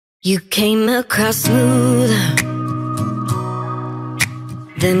You came across smoother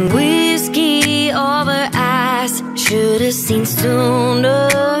than whiskey over ice. Should've seen sooner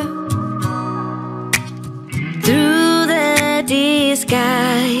through the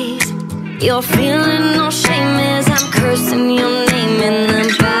disguise. You're feeling no shame as I'm cursing your name in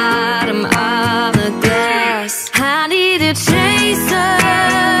the bottom of the glass. I need a chaser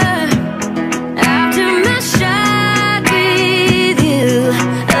after my shot with you.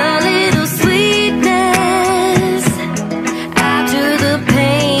 A little sweetness after the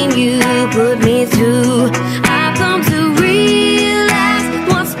pain you put me through. I've come to realize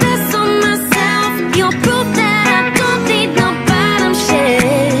what's best on myself. You're proof that I don't need no bottom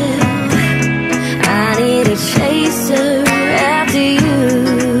shelf. I need a chaser after you.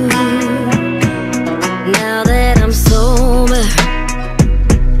 Now that I'm sober,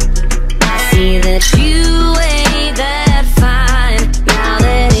 I see that you ain't that fine. Now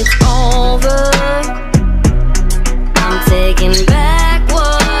that it's over, I'm taking back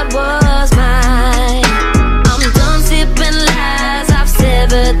what was mine. I'm done sipping lies, I've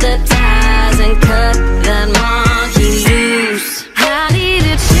severed the ties and cut that monkey loose. I need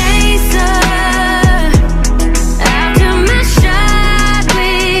a chaser after my shot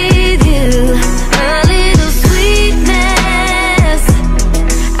with you. A little sweetness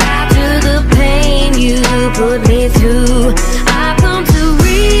after the pain you put me through. I've come to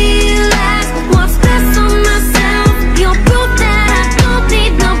realize what's best on myself. You're proof that I don't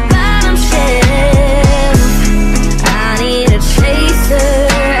need no bottom shelf. I need a chaser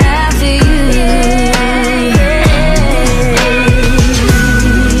after you.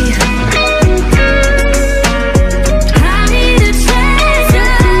 I need a chaser.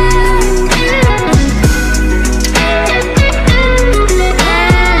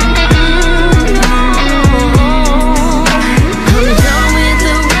 I'm done with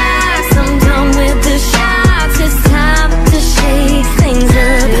the rocks, I'm done with the shots. It's time to shake things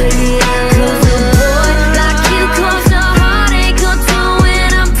up. 'Cause a boy like you close to heartache or two when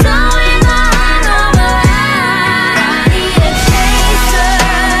I'm done with the hangover. I need a chaser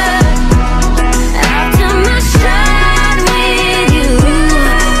after my shot with you.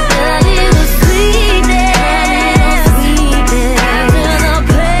 A little sweetness after the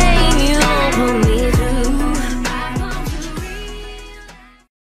pain you put me through.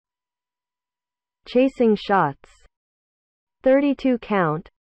 Chasing shots. 32 count.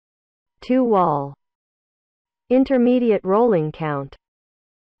 2 wall. Intermediate rolling count.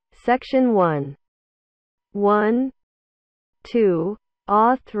 Section 1. 1, 2,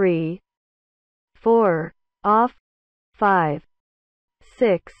 ah 3, 4, off, 5,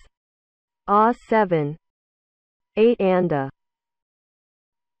 6, ah 7, 8 and a.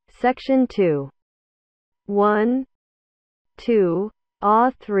 Section 2. 1, 2,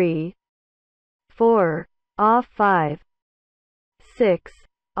 ah 3, 4, ah 5, 6,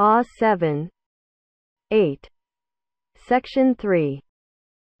 ah 7, 8. Section 3.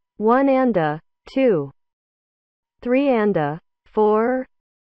 1 and a, 2, 3 and a, 4,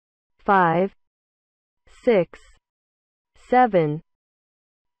 5, 6, 7,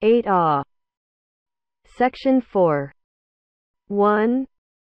 8 ah. Section 4. 1,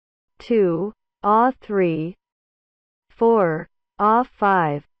 2, ah 3, 4, ah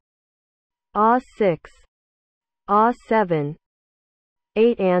 5, ah 6, ah 7,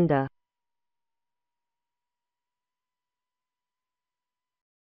 8 and a.